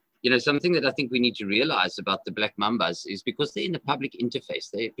 something that I think we need to realize about the black Mambas is because they're in the public interface,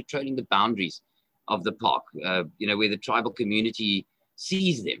 they're patrolling the boundaries of the park, where the tribal community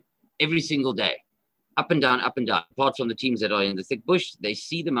sees them every single day, up and down, up and down. Apart from the teams that are in the thick bush, they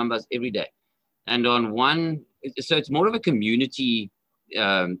see the Mambas every day. And so it's more of a community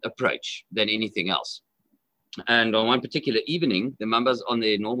approach than anything else. And on one particular evening, the Mambas on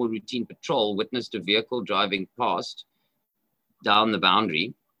their normal routine patrol witnessed a vehicle driving past down the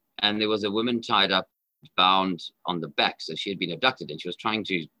boundary. And there was a woman tied up, bound on the back. So she had been abducted and she was trying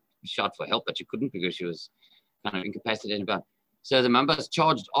to shout for help, but she couldn't because she was kind of incapacitated. So the Mambas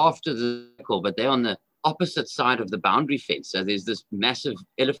charged after the vehicle, but they're on the opposite side of the boundary fence. So there's this massive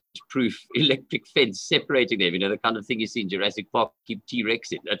elephant-proof electric fence separating them, the kind of thing you see in Jurassic Park, keep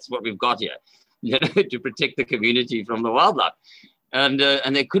T-Rex in. That's what we've got here, to protect the community from the wildlife. And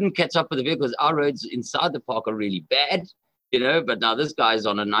they couldn't catch up with the vehicles. Our roads inside the park are really bad, but now this guy's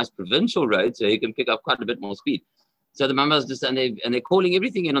on a nice provincial road, so he can pick up quite a bit more speed. So the Mambas just, and they're calling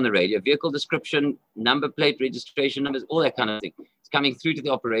everything in on the radio, vehicle description, number plate, registration numbers, all that kind of thing. It's coming through to the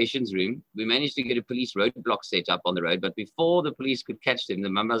operations room. We managed to get a police roadblock set up on the road, but before the police could catch them, the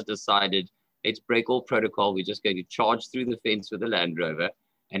Mambas decided, let's break all protocol. We're just going to charge through the fence with a Land Rover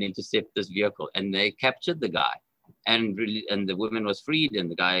and intercept this vehicle. And they captured the guy, and the woman was freed, and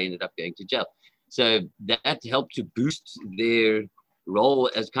the guy ended up going to jail. So that helped to boost their role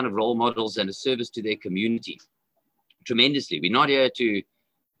as kind of role models and a service to their community tremendously. We're not here to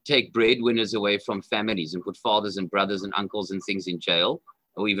take breadwinners away from families and put fathers and brothers and uncles and things in jail,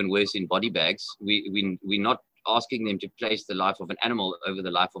 or even worse, in body bags. We're not asking them to place the life of an animal over the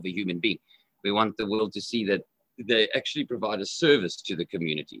life of a human being. We want the world to see that they actually provide a service to the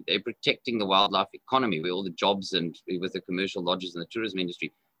community. They're protecting the wildlife economy, where all the jobs and with the commercial lodges and the tourism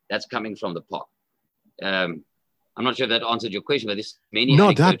industry, that's coming from the park. I'm not sure if that answered your question, but there's many.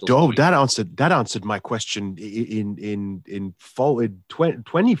 No, that answered my question in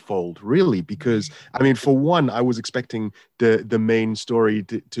 20-fold, really, because I mean, for one, I was expecting the main story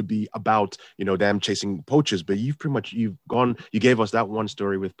to be about them chasing poachers, but you gave us that one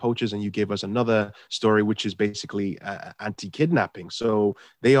story with poachers, and you gave us another story which is basically anti-kidnapping. So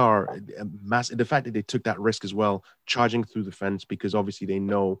they are massive. The fact that they took that risk as well, charging through the fence, because obviously they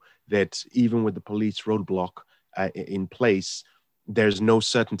know that even with the police roadblock in place, there's no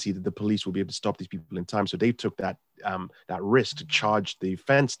certainty that the police will be able to stop these people in time. So they took that risk to charge the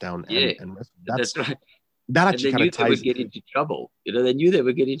fence down. And that's right. That actually kind of ties. They would get into trouble. They knew they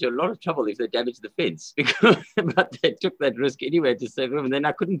would get into a lot of trouble if they damaged the fence, but they took that risk anyway to save them. And then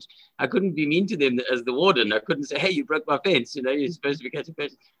I couldn't be mean to them as the warden. I couldn't say, "Hey, you broke my fence. You're supposed to be catching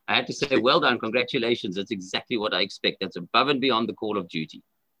fish." I had to say, "Well done, congratulations. That's exactly what I expect. That's above and beyond the call of duty."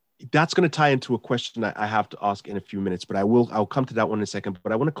 That's going to tie into a question I have to ask in a few minutes, but I'll come to that one in a second.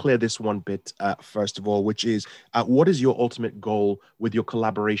 But I want to clear this one bit first of all, which is what is your ultimate goal with your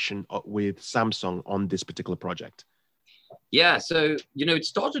collaboration with Samsung on this particular project? Yeah, so it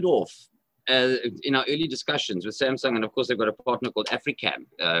started off in our early discussions with Samsung, and of course they've got a partner called Africam,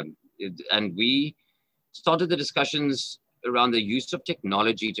 and we started the discussions around the use of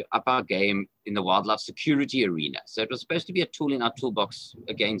technology to up our game in the wildlife security arena. So it was supposed to be a tool in our toolbox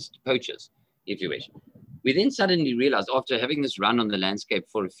against poachers, if you wish. We then suddenly realized, after having this run on the landscape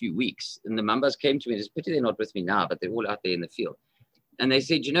for a few weeks, and the Mambas came to me, it's pity they're not with me now, but they're all out there in the field. And they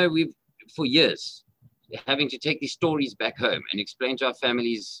said, we've, for years, having to take these stories back home and explain to our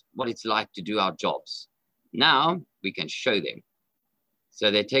families what it's like to do our jobs. Now we can show them. So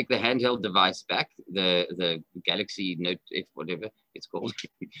they take the handheld device back, the Galaxy Note F, whatever it's called,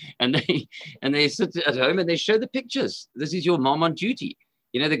 and they sit at home and they show the pictures. This is your mom on duty.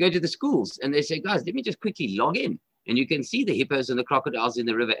 They go to the schools and they say, guys, let me just quickly log in. And you can see the hippos and the crocodiles in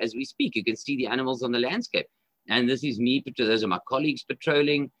the river as we speak. You can see the animals on the landscape. And this is me, those are my colleagues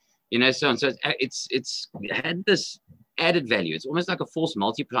patrolling, so on. So it's had this added value. It's almost like a force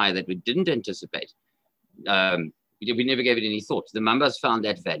multiplier that we didn't anticipate. We never gave it any thought. The Mambas found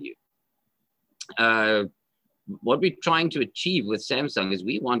that value. what we're trying to achieve with Samsung is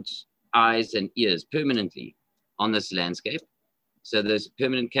we want eyes and ears permanently on this landscape. So there's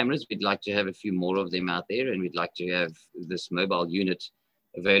permanent cameras. We'd like to have a few more of them out there, and we'd like to have this mobile unit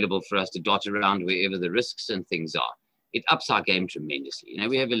available for us to dot around wherever the risks and things are. It ups our game tremendously.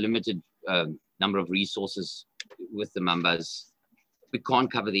 We have a limited number of resources with the Mambas. We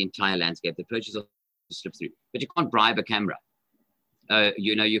can't cover the entire landscape. The poachers will slip through, but you can't bribe a camera.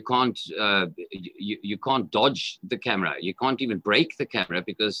 You can't dodge the camera. You can't even break the camera,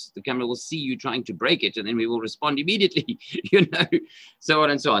 because the camera will see you trying to break it, and then we will respond immediately, so on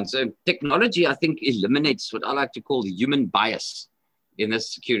and so on. So technology, I think, eliminates what I like to call the human bias in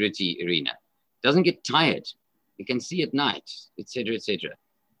this security arena. It doesn't get tired. You can see at night, etc., etc.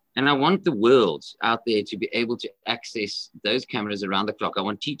 And I want the world out there to be able to access those cameras around the clock. I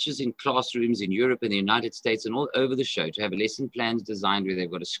want teachers in classrooms in Europe and the United States and all over the show to have lesson plans designed where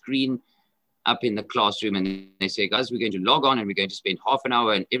they've got a screen up in the classroom, and they say, guys, we're going to log on and we're going to spend half an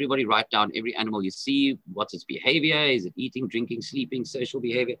hour, and everybody write down every animal you see, what's its behavior, is it eating, drinking, sleeping, social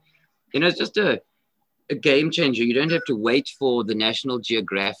behavior. It's just a game changer. You don't have to wait for the National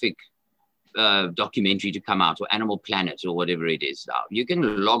Geographic documentary to come out, or Animal Planet, or whatever it is now. You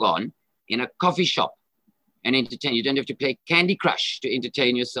can log on in a coffee shop and entertain. You don't have to play Candy Crush to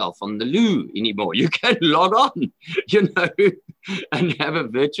entertain yourself on the loo anymore. You can log on, and have a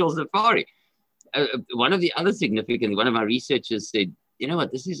virtual safari. One of the other significant, one of my researchers said, you know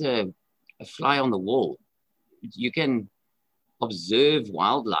what, this is a fly on the wall. You can observe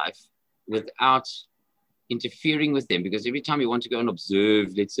wildlife without interfering with them, because every time you want to go and observe,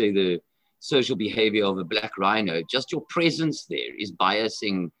 let's say, the social behavior of a black rhino, just your presence there is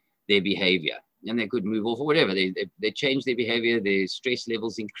biasing their behavior, and they could move off or whatever. They change their behavior, their stress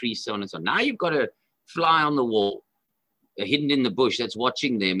levels increase, so on and so on. Now you've got a fly on the wall, hidden in the bush, that's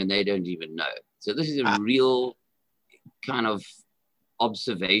watching them, and they don't even know. So this is a real kind of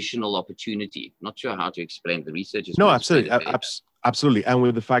observational opportunity. Not sure how to explain the research. No, absolutely. Absolutely. And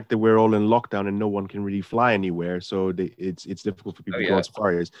with the fact that we're all in lockdown and no one can really fly anywhere, so it's difficult for people to go on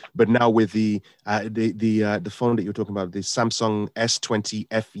safaris. But now with the phone that you're talking about, the Samsung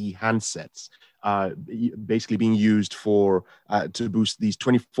S20 FE handsets, basically being used for to boost these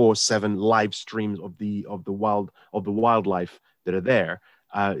 24/7 live streams of the wildlife that are there.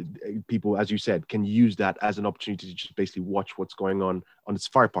 People, as you said, can use that as an opportunity to just basically watch what's going on the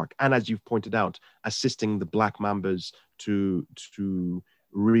safari park, and as you've pointed out, assisting the black mambas to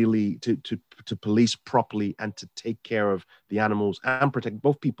really to police properly and to take care of the animals and protect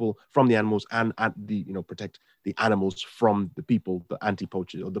both people from the animals and protect the animals from the people, the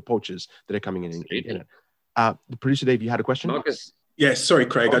anti-poachers or the poachers that are coming in. The producer Dave, you had a question? Marcus. Yes, sorry,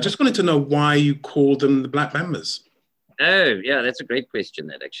 Craig. I just wanted to know why you called them the black mambas. Oh, yeah, that's a great question,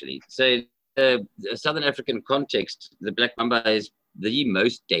 that actually. So, the Southern African context, the black mamba is the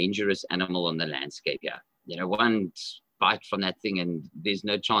most dangerous animal on the landscape. Yeah, one bite from that thing and there's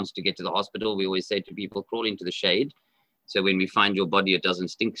no chance to get to the hospital. We always say to people, crawl into the shade. So when we find your body, it doesn't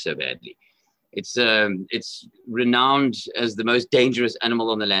stink so badly. It's renowned as the most dangerous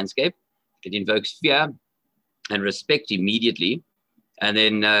animal on the landscape. It invokes fear and respect immediately. And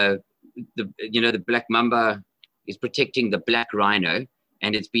then, the black mamba is protecting the black rhino,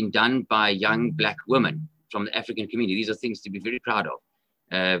 and it's been done by young black women from the African community. These are things to be very proud of.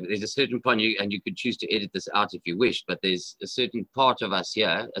 There's a certain point, and you could choose to edit this out if you wish, but there's a certain part of us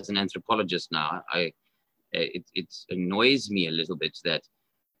here, as an anthropologist now, it annoys me a little bit that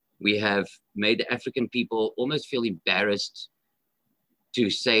we have made the African people almost feel embarrassed to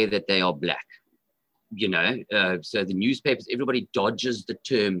say that they are black. So the newspapers, everybody dodges the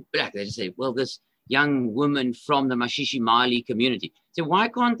term black. They just say, well, this young woman from the Mashishi Mali community. So why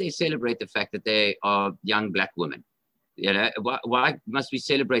can't they celebrate the fact that they are young black women? Why must we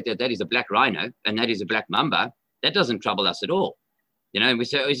celebrate that is a black rhino and that is a black mamba? That doesn't trouble us at all. And we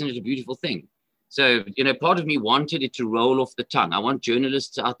say, oh, isn't it a beautiful thing? So, part of me wanted it to roll off the tongue. I want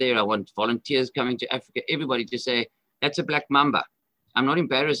journalists out there. I want volunteers coming to Africa, everybody to say, that's a black mamba. I'm not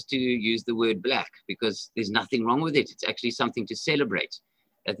embarrassed to use the word black because there's nothing wrong with it. It's actually something to celebrate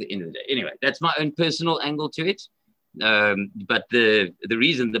at the end of the day. Anyway, that's my own personal angle to it. But the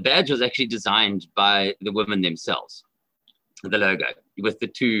reason, the badge was actually designed by the women themselves, the logo, with the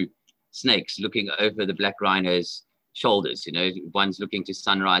two snakes looking over the black rhino's shoulders. One's looking to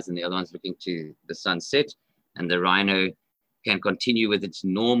sunrise and the other one's looking to the sunset. And the rhino can continue with its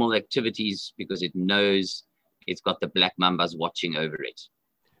normal activities because it knows it's got the black mambas watching over it.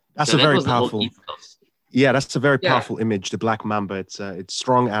 That's a very powerful. Yeah, that's a very powerful image. The black mamba. It's a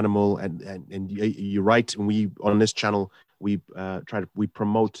strong animal, and you're right. And we on this channel we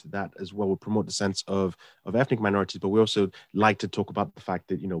promote that as well. We promote the sense of ethnic minorities, but we also like to talk about the fact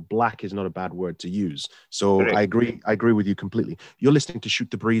that, black is not a bad word to use. So Correct. I agree with you completely. You're listening to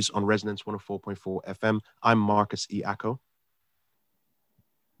Shoot the Breeze on Resonance 104.4 FM. I'm Marcus E. Acko.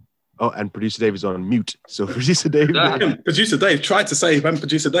 Oh, and Producer Dave is on mute. So Producer Dave. Producer Dave tried to say I'm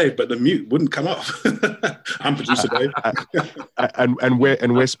Producer Dave, but the mute wouldn't come off. I'm Producer Dave. and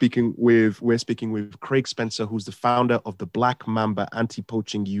we're speaking with Craig Spencer, who's the founder of the Black Mamba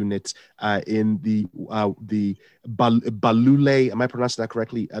Anti-Poaching Unit in the Balule. Am I pronouncing that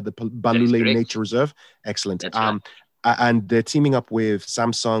correctly? The Balule Nature Reserve. Excellent. That's right. And they're teaming up with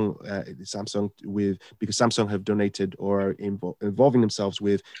Samsung, because Samsung have donated or are involving themselves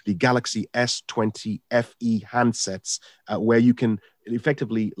with the Galaxy S20 FE handsets, where you can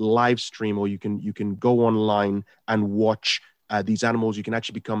effectively live stream, or you can go online and watch these animals. You can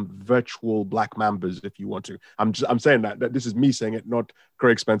actually become virtual black mambas if you want to. I'm saying that this is me saying it, not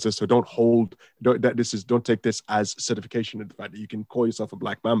Craig Spencer. So don't take this as certification of the fact that you can call yourself a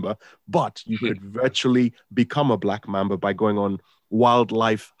black mamba, but you could virtually become a black mamba by going on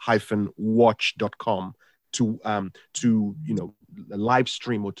wildlife-watch.com to live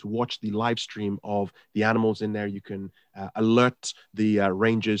stream, or to watch the live stream of the animals in there. You can alert the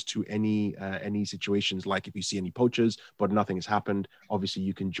rangers to any situations, like if you see any poachers but nothing has happened, obviously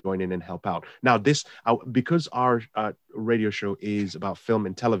you can join in and help out. Now this, because our radio show is about film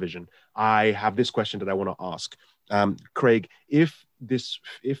and television, I have this question that I want to ask. Craig, if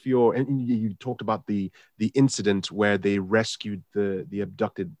you talked about the incident where they rescued the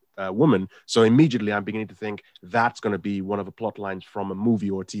abducted woman, so immediately I'm beginning to think that's going to be one of the plot lines from a movie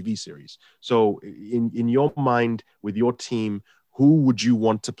or a TV series. So in your mind, with your team, who would you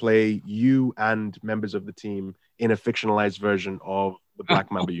want to play you and members of the team in a fictionalized version of the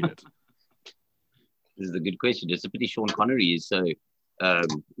Black Mamba unit? This is a good question. It's a pity Sean Connery is so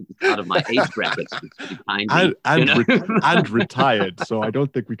out of my age bracket. And retired, so I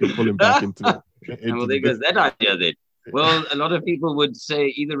don't think we can pull him back into well, there goes that idea then. Well, a lot of people would say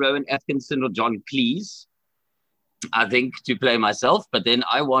either Rowan Atkinson or John Cleese, I think, to play myself. But then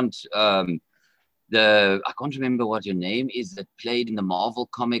I want I can't remember what your name is, that played in the Marvel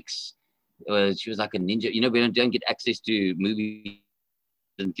comics. She was like a ninja. We don't get access to movies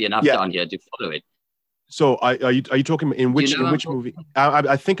enough down here to follow it. So are you talking in which movie?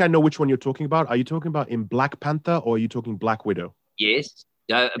 I think I know which one you're talking about. Are you talking about in Black Panther, or are you talking Black Widow? Yes,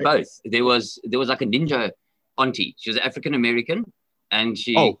 both. There was like a ninja auntie. She was African American, and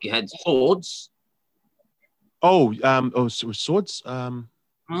she had swords. Swords.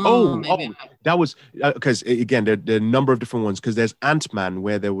 That was because again there are a number of different ones, because there's Ant-Man,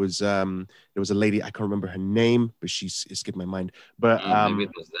 where there was a lady, I can't remember her name, but it skipped my mind. But maybe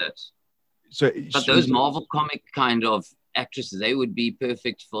it was that. But those Marvel comic kind of actresses, they would be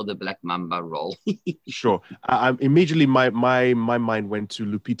perfect for the Black Mamba role. Sure. Immediately my mind went to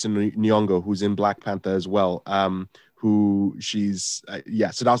Lupita Nyong'o, who's in Black Panther as well. Who she's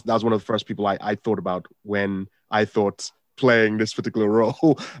so that was one of the first people I thought about when I thought playing this particular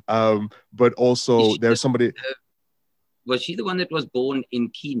role. But also there's somebody. Was she the one that was born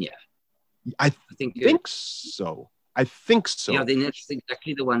in Kenya? I think so. Yeah, then that's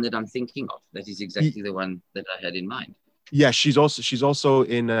exactly the one that I'm thinking of. That is exactly the one that I had in mind. Yeah, she's also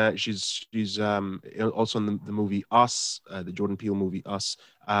in she's also in the movie Us, the Jordan Peele movie Us.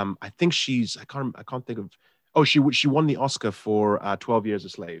 I think I can't think of. Oh, she won the Oscar for 12 Years a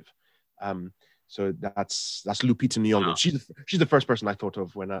Slave. So that's Lupita Nyong'o. She's the first person I thought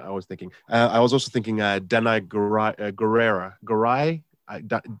of when I was thinking. I was also thinking Danai Gurira.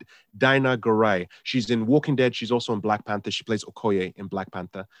 Dinah Garai. She's in Walking Dead. She's also in Black Panther. She plays Okoye in Black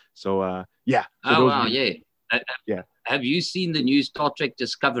Panther. So yeah. So Have you seen the new Star Trek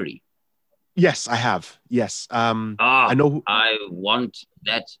Discovery? Yes, I have. Yes. I know. I want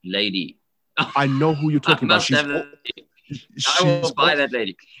that lady. I know who you're talking about. I will buy that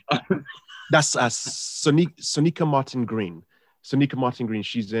lady. That's Sonika Martin Green.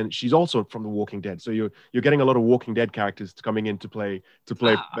 She's also from The Walking Dead. So you're getting a lot of Walking Dead characters coming in to play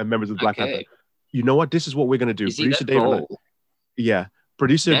members of Black Panther. You know what? This is what we're gonna do. Producer Dave and I,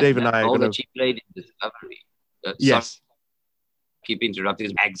 Producer Dave and I are gonna. That she played in Discovery. Yes. Sorry, keep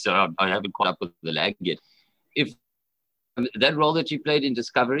interrupting. So I haven't caught up with the lag yet. If that role that she played in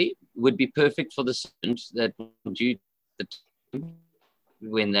Discovery would be perfect for the students that due the time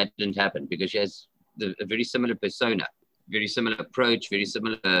when that didn't happen, because she has a very similar persona. Very similar approach, very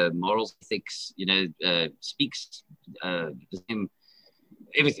similar moral ethics, speaks the same,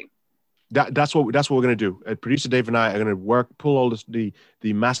 everything. That's what we're gonna do. Producer Dave and I are gonna pull all the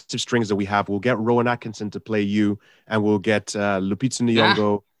massive strings that we have. We'll get Rowan Atkinson to play you, and we'll get Lupita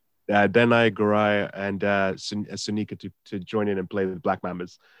Nyong'o, Denai Garai, and Sunika to join in and play the Black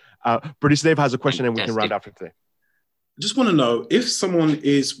Mambas. Producer Dave has a question, and we can round out for today. I just want to know if someone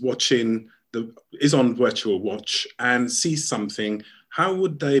is on virtual watch and sees something, how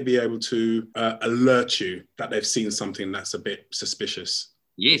would they be able to alert you that they've seen something that's a bit suspicious?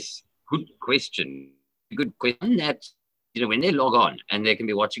 Yes, good question. Good question. That, when they log on and they can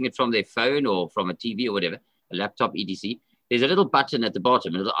be watching it from their phone or from a TV or whatever, a laptop, etc., there's a little button at the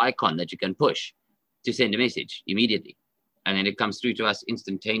bottom, a little icon that you can push to send a message immediately. And then it comes through to us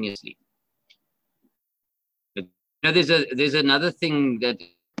instantaneously. But there's another thing that,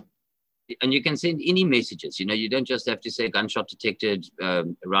 and you can send any messages, you don't just have to say gunshot detected,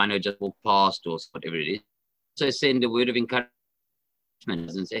 rhino just walked past or whatever it is. So send a word of encouragement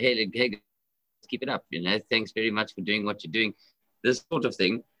and say, hey, keep it up. Thanks very much for doing what you're doing. This sort of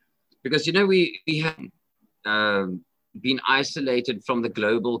thing, because we have been isolated from the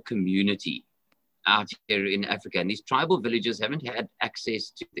global community out here in Africa, and these tribal villages haven't had access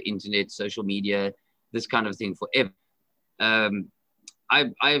to the internet, social media, this kind of thing forever.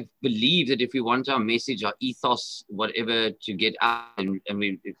 I believe that if we want our message, our ethos, whatever, to get out, and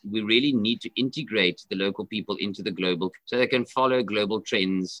we really need to integrate the local people into the global, so they can follow global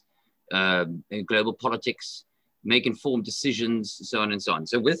trends, global politics, make informed decisions, so on and so on.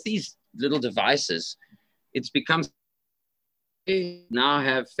 So with these little devices, it's become, they now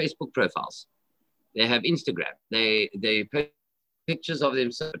have Facebook profiles. They have Instagram. They post pictures of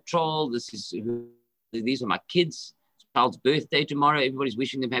themselves. Patrol. These are my kids. Child's birthday tomorrow. Everybody's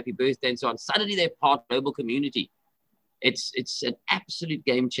wishing them happy birthday and so on. Suddenly they're part of the global community. It's an absolute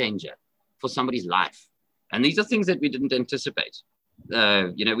game changer for somebody's life. And these are things that we didn't anticipate.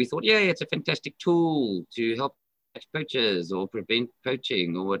 We thought, it's a fantastic tool to help catch poachers or prevent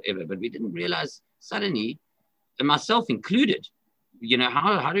poaching or whatever. But we didn't realize suddenly, and myself included,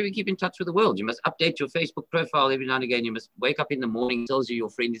 how do we keep in touch with the world? You must update your Facebook profile every now and again. You must wake up in the morning, tells you your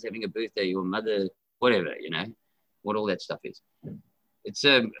friend is having a birthday, your mother, whatever, what all that stuff is. It's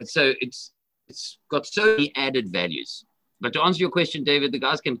got so many added values. But to answer your question, David, the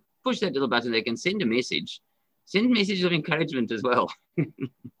guys can push that little button. They can send a message, send messages of encouragement as well.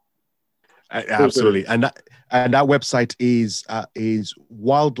 Absolutely. And that website is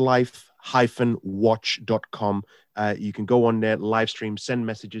wildlife-watch.com. You can go on there, live stream, send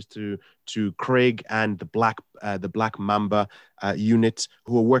messages to Craig and the Black Mamba unit,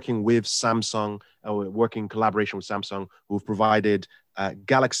 who are working with Samsung, working in collaboration with Samsung, who have provided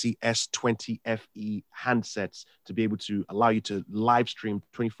Galaxy S20 FE handsets to be able to allow you to live stream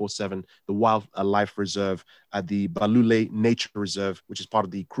 24/7 the wildlife reserve at the Balule Nature Reserve, which is part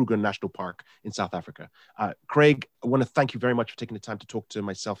of the Kruger National Park in South Africa. Craig, I want to thank you very much for taking the time to talk to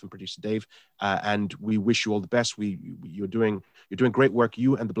myself and producer Dave, and we wish you all the best. You're doing great work.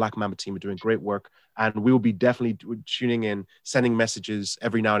 You and the Black Mamba team are doing great work, and we will be definitely tuning in, sending messages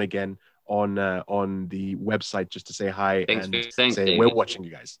every now and again on the website just to say hi. Thanks, say Dave. We're watching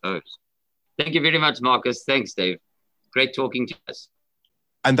you guys. Oh, thank you very much, Marcus. Thanks, Dave. Great talking to us.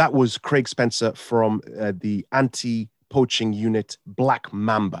 And that was Craig Spencer from the Anti-Poaching unit, Black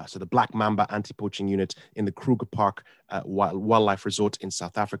Mamba. So the Black Mamba Anti-Poaching unit in the Kruger Park Wildlife Resort in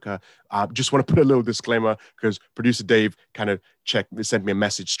South Africa. Just want to put a little disclaimer, because producer Dave kind of sent me a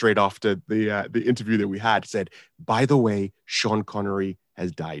message straight after the interview that we had. Said, by the way, Sean Connery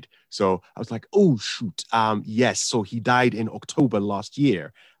has died. So I was like, oh shoot. Yes. So he died in October last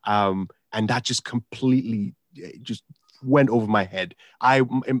year. And that just completely just went over my head.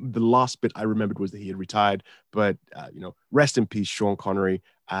 The last bit I remembered was that he had retired, but rest in peace, Sean Connery.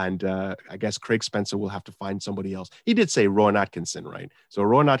 And I guess Craig Spencer will have to find somebody else. He did say Rowan Atkinson, right? So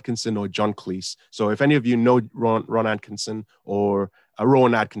Rowan Atkinson or John Cleese. So if any of you know Ron Atkinson, or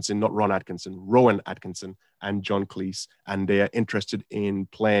Rowan Atkinson, not Ron Atkinson, Rowan Atkinson and John Cleese, and they are interested in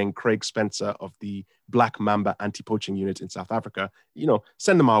playing Craig Spencer of the Black Mamba Anti-Poaching unit in South Africa,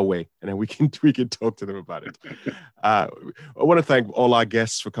 send them our way, and then we can talk to them about it. I want to thank all our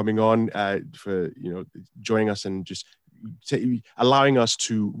guests for coming on, for joining us and just allowing us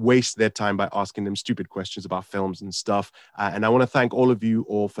to waste their time by asking them stupid questions about films and stuff. And I want to thank all of you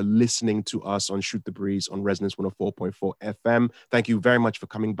all for listening to us on Shoot the Breeze on Resonance 104.4 FM. Thank you very much for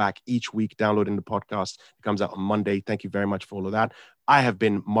coming back each week, downloading the podcast. It comes out on Monday. Thank you very much for all of that. I have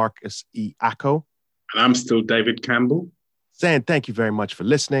been Marcus E. Acko. And I'm still David Campbell. Saying thank you very much for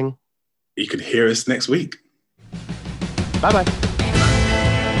listening. You can hear us next week. Bye-bye.